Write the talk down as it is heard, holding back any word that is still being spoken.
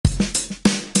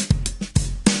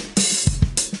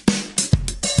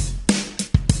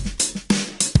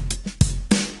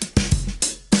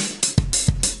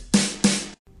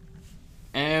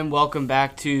everyone. Welcome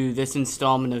back to this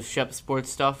installment of Shep Sports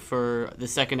Stuff. For the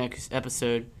second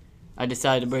episode, I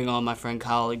decided to bring on my friend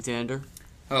Kyle Alexander.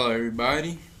 Hello,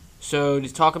 everybody. So we're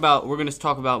going to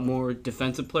talk about more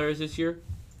defensive players this year.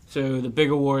 So the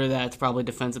big award of that's probably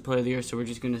Defensive Player of the Year, so we're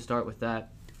just going to start with that.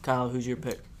 Kyle, who's your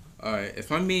pick? All right,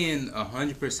 if I'm being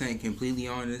 100% completely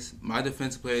honest, my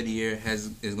Defensive Player of the Year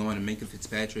is going to Minkah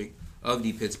Fitzpatrick of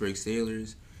the Pittsburgh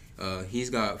Steelers. He's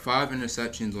got 5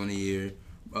 interceptions on the year,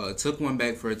 took one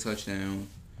back for a touchdown,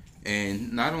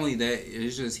 and not only that,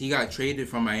 it's just he got traded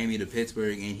from Miami to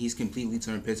Pittsburgh, and he's completely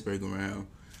turned Pittsburgh around.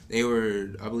 They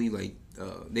were, I believe, they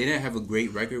didn't have a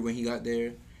great record when he got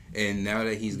there, and now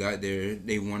that he's got there,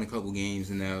 they won a couple games,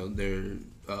 and now they're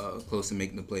close to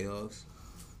making the playoffs.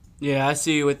 Yeah, I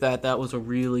see you with that. That was a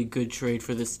really good trade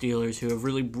for the Steelers, who have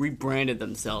really rebranded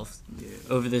themselves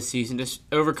over this season, just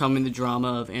overcoming the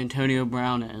drama of Antonio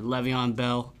Brown and Le'Veon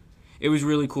Bell. It was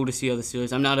really cool to see how the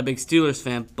Steelers. I'm not a big Steelers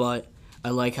fan, but I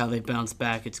like how they bounced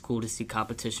back. It's cool to see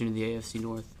competition in the AFC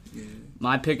North. Yeah.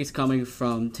 My pick is coming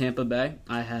from Tampa Bay.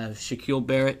 I have Shaquille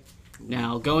Barrett.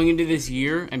 Now, going into this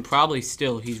year, and probably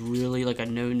still, he's really like a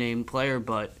no-name player,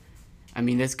 but, I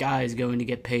mean, this guy is going to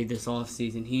get paid this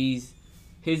offseason.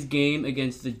 His game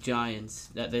against the Giants,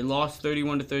 that they lost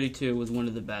 31-32, was one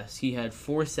of the best. He had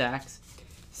 4 sacks,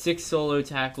 6 solo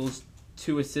tackles,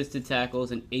 2 assisted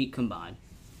tackles, and 8 combined.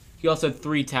 He also had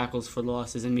 3 tackles for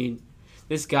losses. I mean,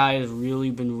 this guy has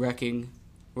really been wrecking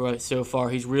right so far.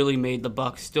 He's really made the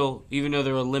Bucs still, even though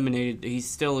they're eliminated, he's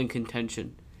still in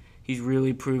contention. He's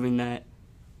really proven that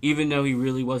even though he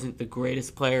really wasn't the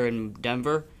greatest player in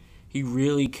Denver, he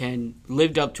really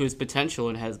lived up to his potential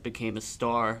and has become a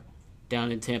star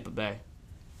down in Tampa Bay.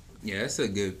 Yeah, that's a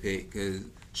good pick because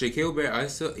Shaquille Barrett,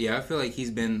 I feel like he's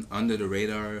been under the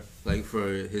radar like for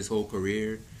his whole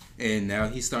career, and now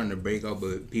he's starting to break out,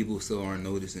 but people still aren't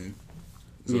noticing.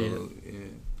 So, yeah.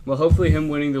 Well, hopefully him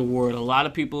winning the award, a lot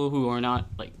of people who are not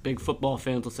like big football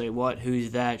fans will say, what,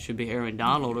 who's that? Should be Aaron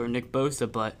Donald or Nick Bosa,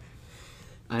 but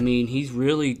I mean, he's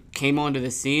really came onto the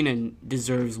scene and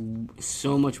deserves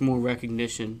so much more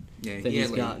recognition than he's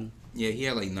gotten. Yeah, he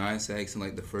had 9 sacks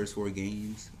in the first 4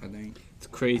 games, I think. It's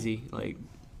crazy.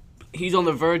 He's on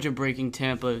the verge of breaking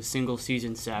Tampa's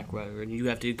single-season sack record, and you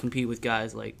have to compete with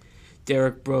guys like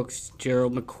Derek Brooks,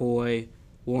 Gerald McCoy,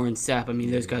 Warren Sapp. I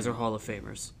mean, those guys are Hall of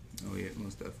Famers. Oh yeah,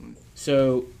 most definitely.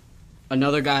 So,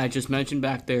 another guy I just mentioned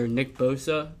back there, Nick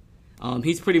Bosa.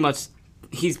 He's pretty much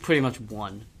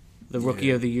won the Rookie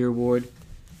of the Year award.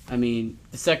 I mean,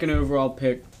 the second overall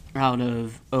pick out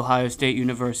of Ohio State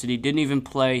University, didn't even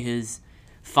play his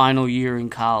final year in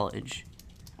college.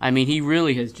 I mean, he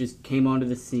really has just came onto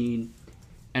the scene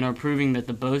and are proving that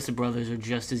the Bosa brothers are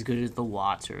just as good as the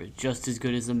Watts or just as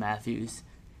good as the Matthews.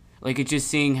 It's just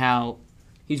seeing how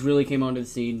he's really came onto the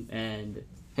scene and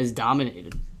has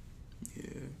dominated. Yeah,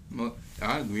 well,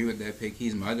 I agree with that pick.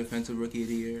 He's my Defensive Rookie of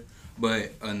the Year.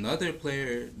 But another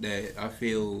player that I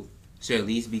feel should at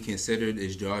least be considered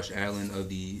is Josh Allen of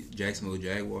the Jacksonville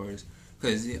Jaguars.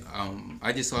 Because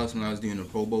I just saw this when I was doing the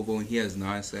Pro Bowl voting. He has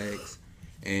 9 sacks,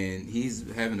 and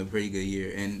he's having a pretty good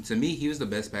year. And to me, he was the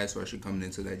best pass rusher coming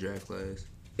into that draft class.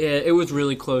 Yeah, it was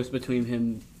really close between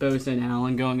him, Bosa, and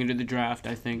Allen going into the draft,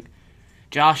 I think.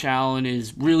 Josh Allen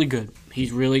is really good.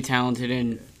 He's really talented,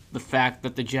 and the fact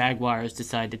that the Jaguars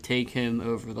decided to take him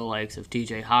over the likes of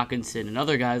T.J. Hawkinson and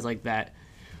other guys like that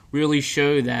really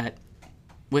show that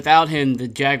without him, the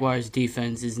Jaguars'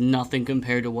 defense is nothing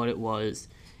compared to what it was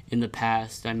in the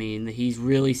past. I mean, he's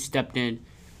really stepped in.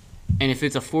 And if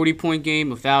it's a 40-point game,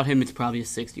 without him, it's probably a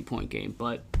 60-point game.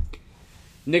 But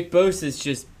Nick Bosa is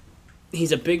just,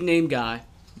 he's a big-name guy.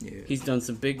 Yeah. He's done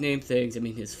some big-name things. I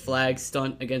mean, his flag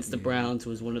stunt against the Browns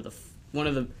was one of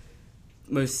the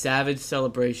most savage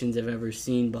celebrations I've ever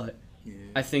seen. But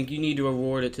I think you need to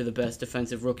award it to the best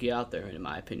defensive rookie out there, and in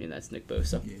my opinion, that's Nick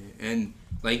Bosa. Yeah, and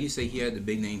like you say, he had the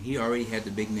big name. He already had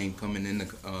the big name coming into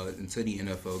the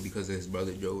NFL because of his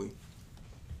brother Joey.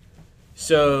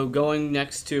 So going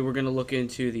next to, we're going to look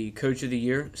into the Coach of the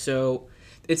Year. So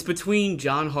it's between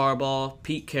John Harbaugh,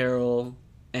 Pete Carroll,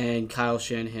 and Kyle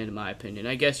Shanahan, in my opinion.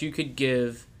 I guess you could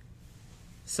give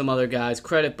some other guys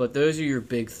credit, but those are your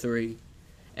big 3.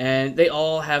 And they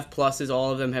all have pluses.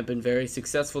 All of them have been very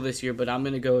successful this year, but I'm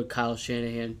going to go with Kyle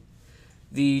Shanahan.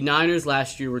 The Niners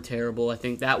last year were terrible. I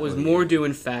think that was more due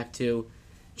in fact to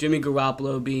Jimmy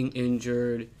Garoppolo being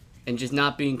injured and just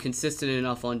not being consistent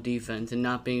enough on defense and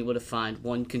not being able to find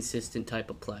one consistent type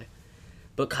of play.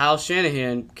 But Kyle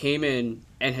Shanahan came in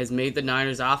and has made the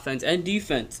Niners offense and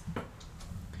defense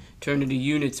turn into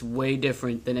units way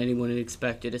different than anyone had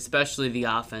expected, especially the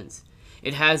offense.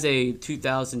 It has a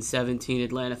 2017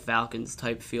 Atlanta Falcons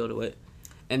type feel to it.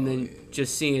 And then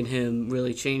just seeing him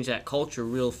really change that culture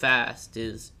real fast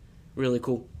is really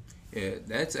cool. Yeah,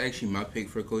 that's actually my pick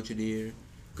for Coach of the Year.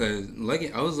 Because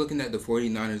I was looking at the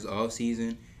 49ers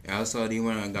offseason, and I saw they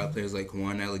went out and got players like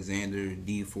Quan Alexander,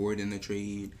 D Ford in the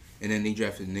trade, and then they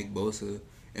drafted Nick Bosa.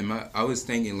 And I was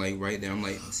thinking, like, right there, I'm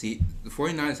like, see, the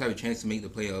 49ers have a chance to make the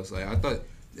playoffs. Like, I thought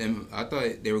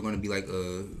they were going to be like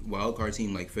a wild card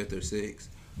team, like 5th or 6th.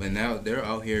 But now they're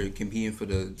out here competing for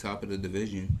the top of the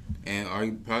division and are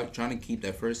trying to keep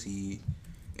that first seed.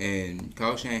 And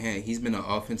Kyle Shanahan, he's been an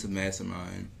offensive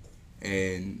mastermind.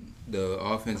 And the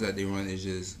offense that they run is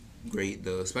just great.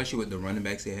 Especially with the running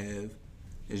backs they have,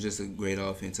 it's just a great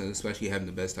offense, and especially having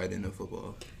the best tight end in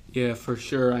football. Yeah, for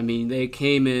sure. I mean, they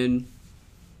came in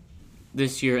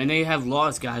this year, and they have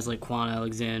lost guys like Quan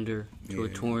Alexander to a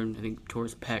tore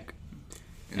his pec.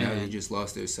 And now they just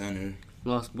lost their center.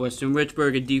 Lost Weston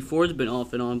Richburg, and D Ford's been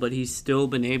off and on, but he's still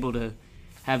been able to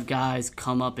have guys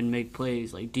come up and make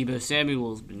plays. Like Deebo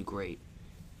Samuel's been great.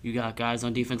 You got guys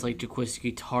on defense like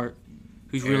Jaquiski Tart,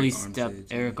 who's really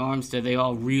stepped. Eric Armstead. They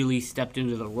all really stepped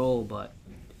into the role. But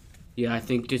yeah, I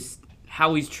think just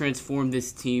how he's transformed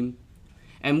this team,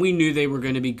 and we knew they were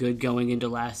going to be good going into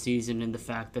last season, and the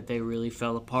fact that they really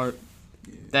fell apart.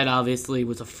 Yeah. That obviously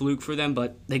was a fluke for them,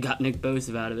 but they got Nick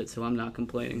Bosa out of it, so I'm not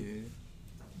complaining. Yeah.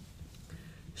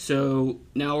 So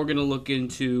now we're going to look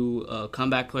into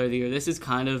Comeback Player of the Year. This is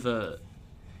kind of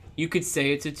you could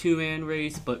say it's a two-man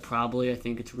race, but probably I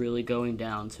think it's really going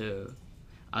down to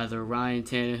either Ryan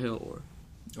Tannehill or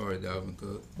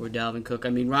Dalvin Cook. I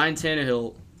mean, Ryan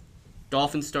Tannehill,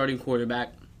 Dolphins starting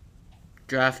quarterback,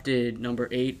 drafted number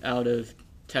 8 out of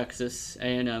Texas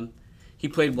A&M. He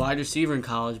played wide receiver in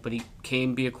college, but he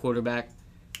came to be a quarterback.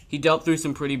 He dealt through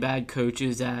some pretty bad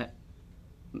coaches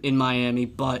in Miami,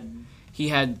 but he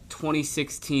had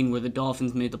 2016 where the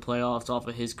Dolphins made the playoffs off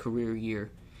of his career year.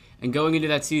 And going into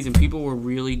that season, people were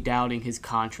really doubting his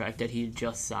contract that he had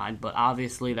just signed, but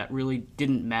obviously that really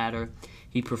didn't matter.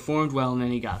 He performed well, and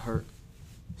then he got hurt.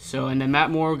 And then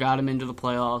Matt Moore got him into the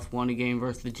playoffs, won a game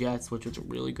versus the Jets, which was a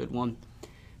really good one.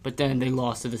 But then they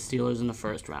lost to the Steelers in the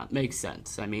first round. Makes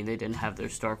sense. I mean, they didn't have their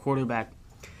star quarterback.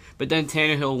 But then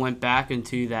Tannehill went back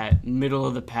into that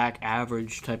middle-of-the-pack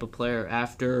average type of player.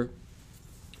 After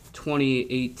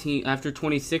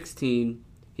 2016,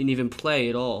 he didn't even play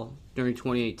at all during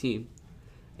 2018.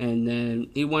 And then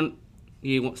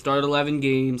he started 11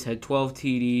 games, had 12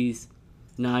 TDs,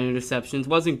 9 interceptions.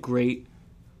 Wasn't great.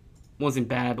 Wasn't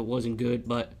bad, but wasn't good.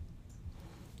 But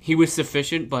he was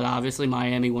sufficient, but obviously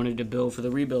Miami wanted to build for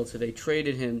the rebuild, so they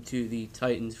traded him to the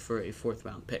Titans for a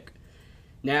 4th-round pick.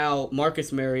 Now,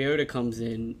 Marcus Mariota comes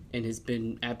in and has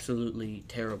been absolutely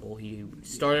terrible. He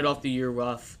started off the year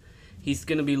rough. He's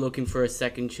going to be looking for a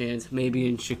second chance, maybe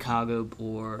in Chicago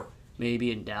or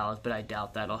maybe in Dallas, but I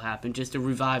doubt that'll happen, just to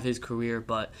revive his career.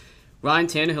 But Ryan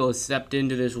Tannehill has stepped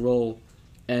into this role,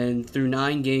 and through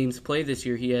 9 games played this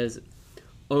year, he has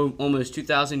almost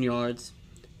 2,000 yards,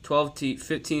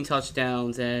 15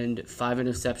 touchdowns, and 5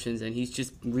 interceptions, and he's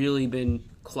just really been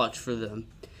clutch for them.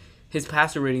 His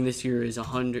passer rating this year is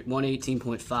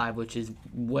 118.5, which is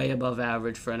way above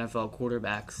average for NFL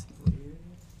quarterbacks.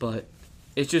 But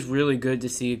it's just really good to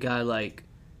see a guy like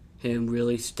him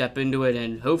really step into it,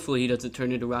 and hopefully he doesn't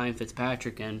turn into Ryan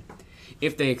Fitzpatrick. And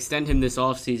if they extend him this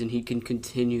offseason, he can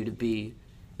continue to be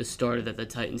the starter that the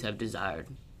Titans have desired.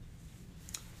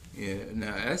 Yeah,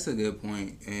 now that's a good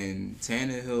point. And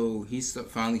Tannehill, he's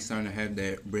finally starting to have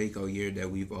that breakout year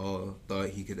that we've all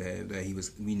thought he could have, that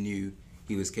we knew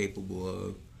he was capable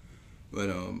of. But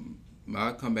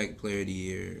my comeback player of the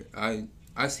year, I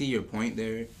see your point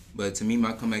there, but to me,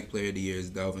 my comeback player of the year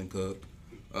is Dalvin Cook.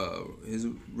 His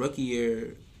rookie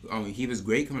year, he was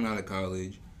great coming out of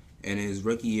college, and his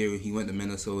rookie year he went to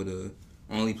Minnesota,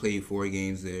 only played 4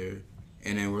 games there,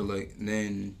 and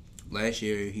then last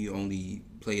year he only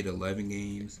played 11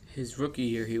 games. His rookie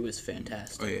year he was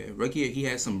fantastic. Oh yeah, rookie year he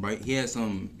had some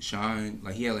shine,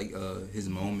 like he had his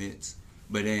moments,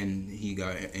 but then he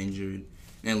got injured.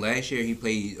 And last year he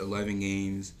played 11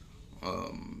 games,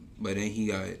 but then he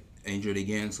got injured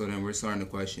again. So then we're starting to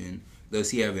question: does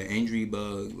he have an injury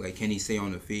bug? Like, can he stay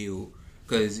on the field?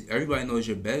 Because everybody knows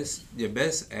your best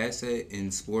asset in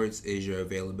sports is your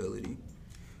availability.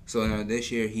 So now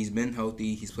this year he's been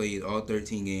healthy. He's played all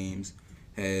 13 games,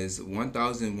 has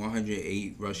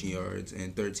 1,108 rushing yards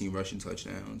and 13 rushing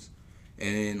touchdowns.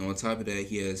 And then on top of that,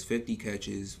 he has 50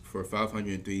 catches for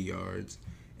 503 yards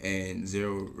and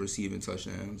 0 receiving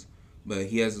touchdowns. But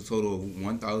he has a total of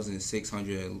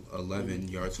 1,611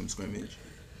 yards from scrimmage.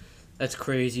 That's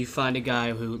crazy. You find a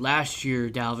guy who last year,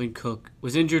 Dalvin Cook,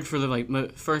 was injured for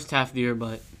the first half of the year,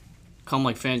 but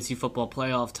come fantasy football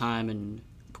playoff time and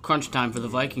crunch time for the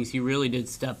Vikings, he really did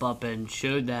step up and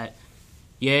showed that,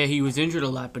 yeah, he was injured a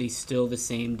lot, but he's still the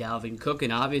same Dalvin Cook.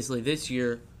 And obviously this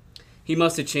year, he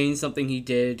must have changed something he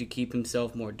did to keep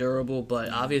himself more durable. But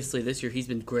obviously this year, he's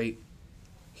been great.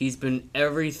 He's been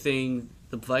everything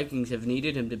the Vikings have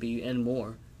needed him to be and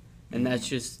more. And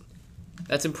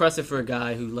that's impressive for a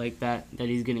guy who like that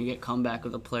he's going to get comeback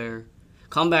player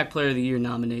of the year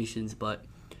nominations. But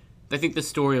I think the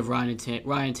story of Ryan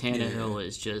Tannehill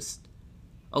is just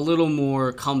a little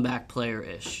more comeback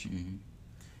player-ish. Mm-hmm.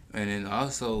 And then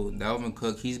also, Dalvin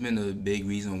Cook, he's been a big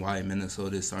reason why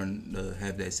Minnesota is starting to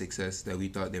have that success that we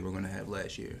thought they were going to have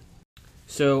last year.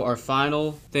 So our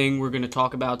final thing we're going to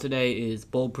talk about today is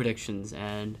bold predictions.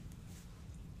 And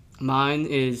mine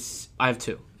is, I have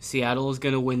two. Seattle is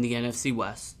going to win the NFC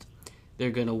West.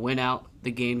 They're going to win out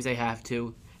the games they have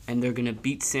to, and they're going to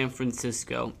beat San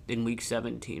Francisco in Week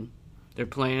 17. They're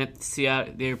playing at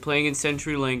Seattle. They're playing in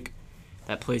CenturyLink.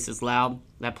 That place is loud.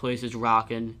 That place is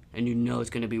rocking, and you know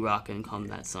it's going to be rocking come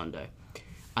that Sunday.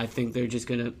 I think they're just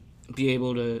going to be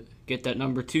able to get that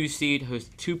number 2 seed,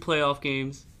 host 2 playoff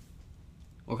games,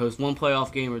 or host 1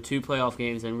 playoff game or 2 playoff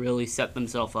games, and really set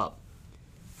themselves up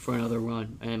for another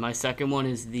run. And my second one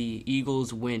is the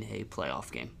Eagles win a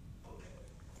playoff game.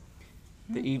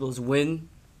 The Eagles win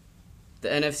the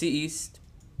NFC East,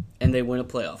 and they win a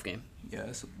playoff game.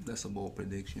 Yeah, that's a bold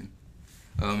prediction.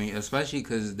 I mean, especially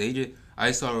because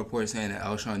I saw a report saying that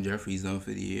Alshon Jeffrey's done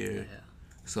for the year. Yeah.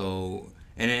 So,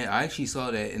 and then I actually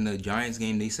saw that in the Giants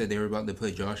game, they said they were about to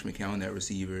put Josh McCown at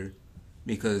receiver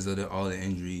because of all the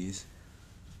injuries.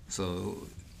 So,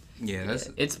 yeah,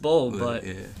 it's bold, but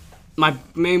yeah. My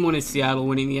main one is Seattle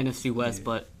winning the NFC West, Yeah.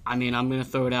 but I mean, I'm going to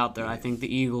throw it out there. Yeah. I think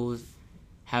the Eagles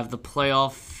have the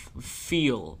playoff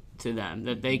feel to them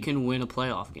that they can win a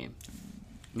playoff game.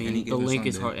 I mean, the link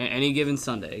is hard. Any given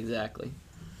Sunday, exactly.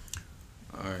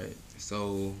 All right.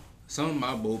 So, some of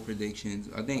my bold predictions,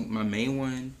 I think my main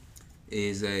one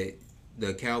is that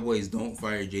the Cowboys don't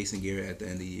fire Jason Garrett at the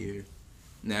end of the year.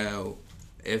 Now,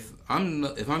 if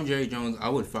I'm Jerry Jones, I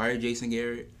would fire Jason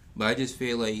Garrett, but I just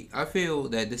feel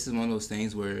that this is one of those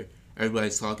things where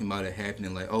everybody's talking about it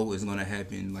happening, like, oh, it's going to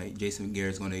happen, like Jason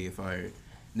Garrett's going to get fired.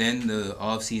 Then the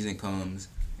off season comes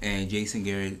and Jason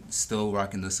Garrett's still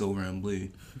rocking the silver and blue.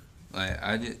 Like,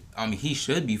 I mean, he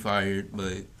should be fired,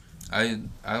 but I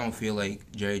don't feel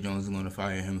like Jerry Jones is going to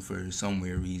fire him for some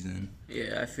weird reason.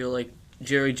 Yeah, I feel like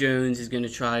Jerry Jones is going to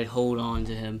try to hold on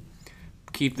to him,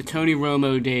 keep the Tony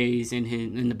Romo days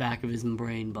in the back of his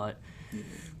brain, but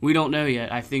we don't know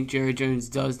yet. I think Jerry Jones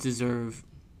does deserve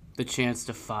the chance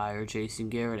to fire Jason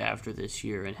Garrett after this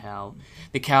year, and how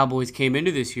the Cowboys came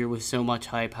into this year with so much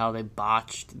hype, how they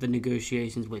botched the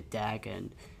negotiations with Dak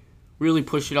and really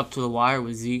pushed it up to the wire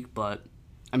with Zeke. But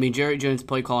I mean, Jerry Jones'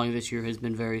 play calling this year has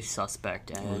been very suspect,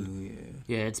 and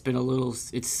it's been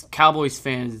it's Cowboys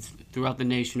fans throughout the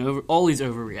nation always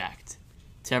overreact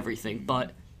to everything,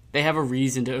 but they have a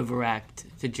reason to overreact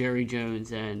to Jerry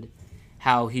Jones and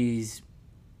how he's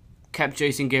kept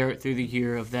Jason Garrett through the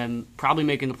year of them probably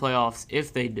making the playoffs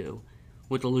if they do,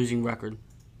 with a losing record.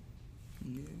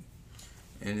 Yeah.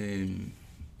 And then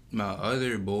my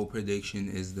other bold prediction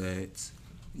is that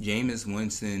Jameis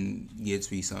Winston gets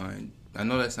re-signed. I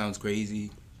know that sounds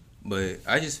crazy, but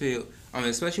I just feel,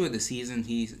 especially with the season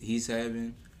he's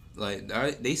having, like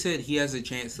they said he has a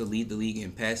chance to lead the league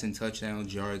in passing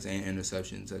touchdowns, yards, and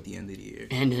interceptions at the end of the year.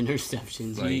 And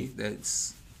interceptions. Like,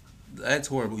 that's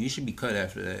horrible. You should be cut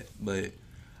after that. But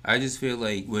I just feel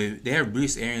like they have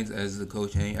Bruce Arians as the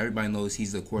coach, and everybody knows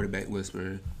he's the quarterback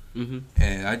whisperer. Mm-hmm.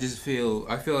 And I feel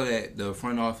that the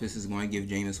front office is going to give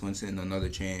Jameis Winston another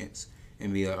chance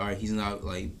and be like, all right, he's not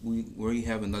like we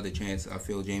have another chance. I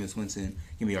feel Jameis Winston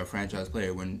can be our franchise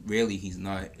player when really he's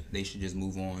not. They should just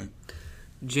move on.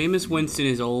 Jameis Winston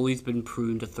has always been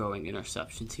prone to throwing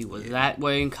interceptions. He was that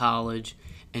way in college,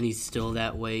 and he's still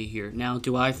that way here. Now,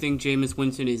 do I think Jameis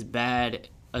Winston is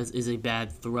a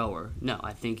bad thrower? No,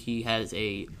 I think he has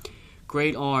a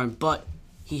great arm, but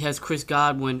he has Chris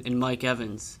Godwin and Mike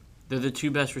Evans. They're the two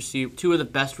of the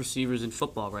best receivers in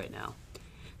football right now.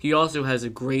 He also has a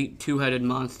great two-headed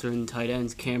monster in tight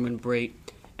ends, Cameron Brate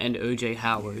and O.J.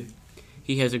 Howard.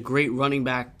 He has a great running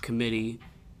back committee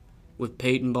with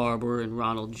Peyton Barber and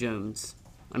Ronald Jones.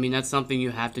 I mean, that's something you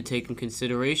have to take in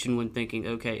consideration when thinking,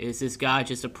 okay, is this guy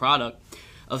just a product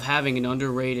of having an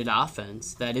underrated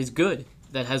offense that is good,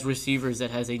 that has receivers, that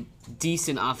has a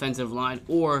decent offensive line,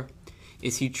 or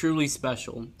is he truly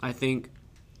special? I think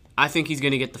he's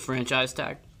going to get the franchise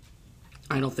tag.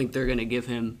 I don't think they're going to give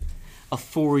him a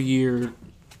 4-year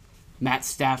Matt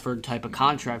Stafford type of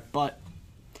contract, but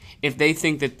if they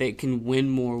think that they can win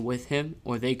more with him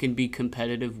or they can be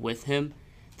competitive with him,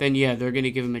 then yeah, they're going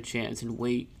to give him a chance and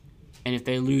wait. And if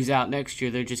they lose out next year,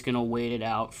 they're just going to wait it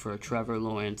out for a Trevor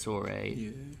Lawrence or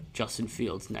a Justin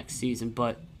Fields next season.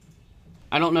 But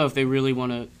I don't know if they really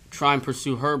want to try and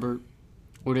pursue Herbert,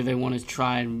 or do they want to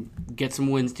try and get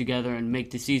some wins together and make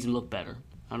the season look better?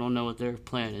 I don't know what their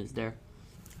plan is there.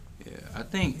 Yeah, I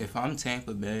think if I'm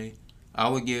Tampa Bay, I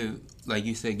would give, like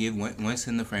you said, give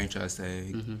Winston the franchise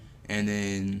tag. Mm-hmm. And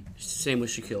then... Same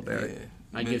with Shaquille Barrett.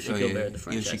 Yeah. I'd give Shaquille Barrett the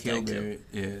franchise tag, too.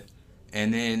 Yeah.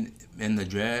 And then when the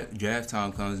draft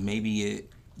time comes, maybe get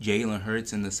Jalen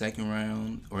Hurts in the second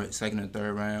round or second or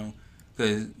third round.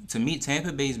 Because to me,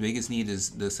 Tampa Bay's biggest need is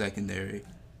the secondary.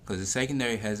 Because the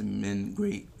secondary hasn't been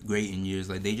great in years.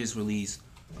 Like, they just released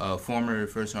former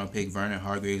first-round pick Vernon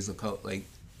Hargreaves a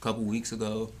couple weeks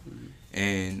ago. Mm-hmm.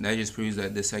 And that just proves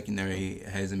that the secondary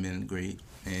hasn't been great.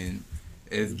 And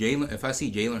if I see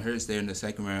Jalen Hurts there in the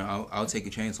second round, I'll take a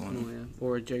chance on him. Oh, yeah.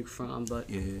 Or Jake Fromm. But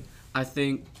yeah. I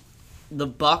think the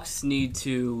Bucs need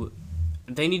to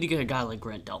get a guy like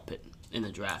Grant Delpit in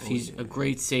the draft. He's a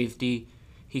great safety.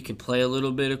 He can play a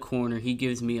little bit of corner. He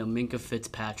gives me a Minkah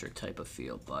Fitzpatrick type of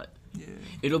feel. But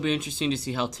it'll be interesting to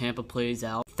see how Tampa plays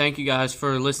out. Thank you guys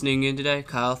for listening in today.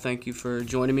 Kyle, thank you for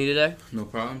joining me today. No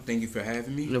problem. Thank you for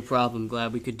having me. No problem.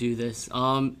 Glad we could do this.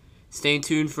 Stay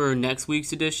tuned for next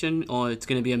week's edition. It's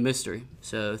going to be a mystery.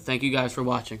 So thank you guys for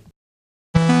watching.